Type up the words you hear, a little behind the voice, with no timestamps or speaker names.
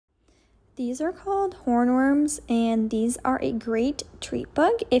These are called hornworms, and these are a great treat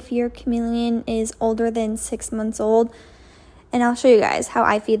bug if your chameleon is older than 6 months old. And I'll show you guys how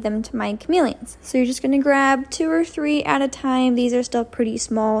I feed them to my chameleons. So you're just going to grab 2 or 3 at a time. These are still pretty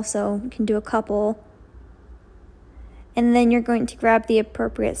small, so you can do a couple. And then you're going to grab the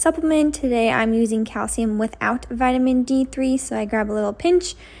appropriate supplement. Today I'm using calcium without vitamin D3, so I grab a little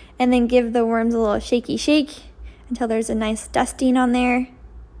pinch and then give the worms a little shaky shake until there's a nice dusting on there.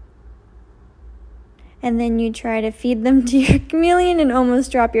 And then you try to feed them to your chameleon and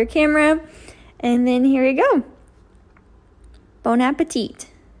almost drop your camera. And then here we go. Bon appetit.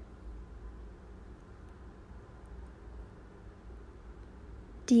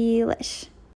 Delish.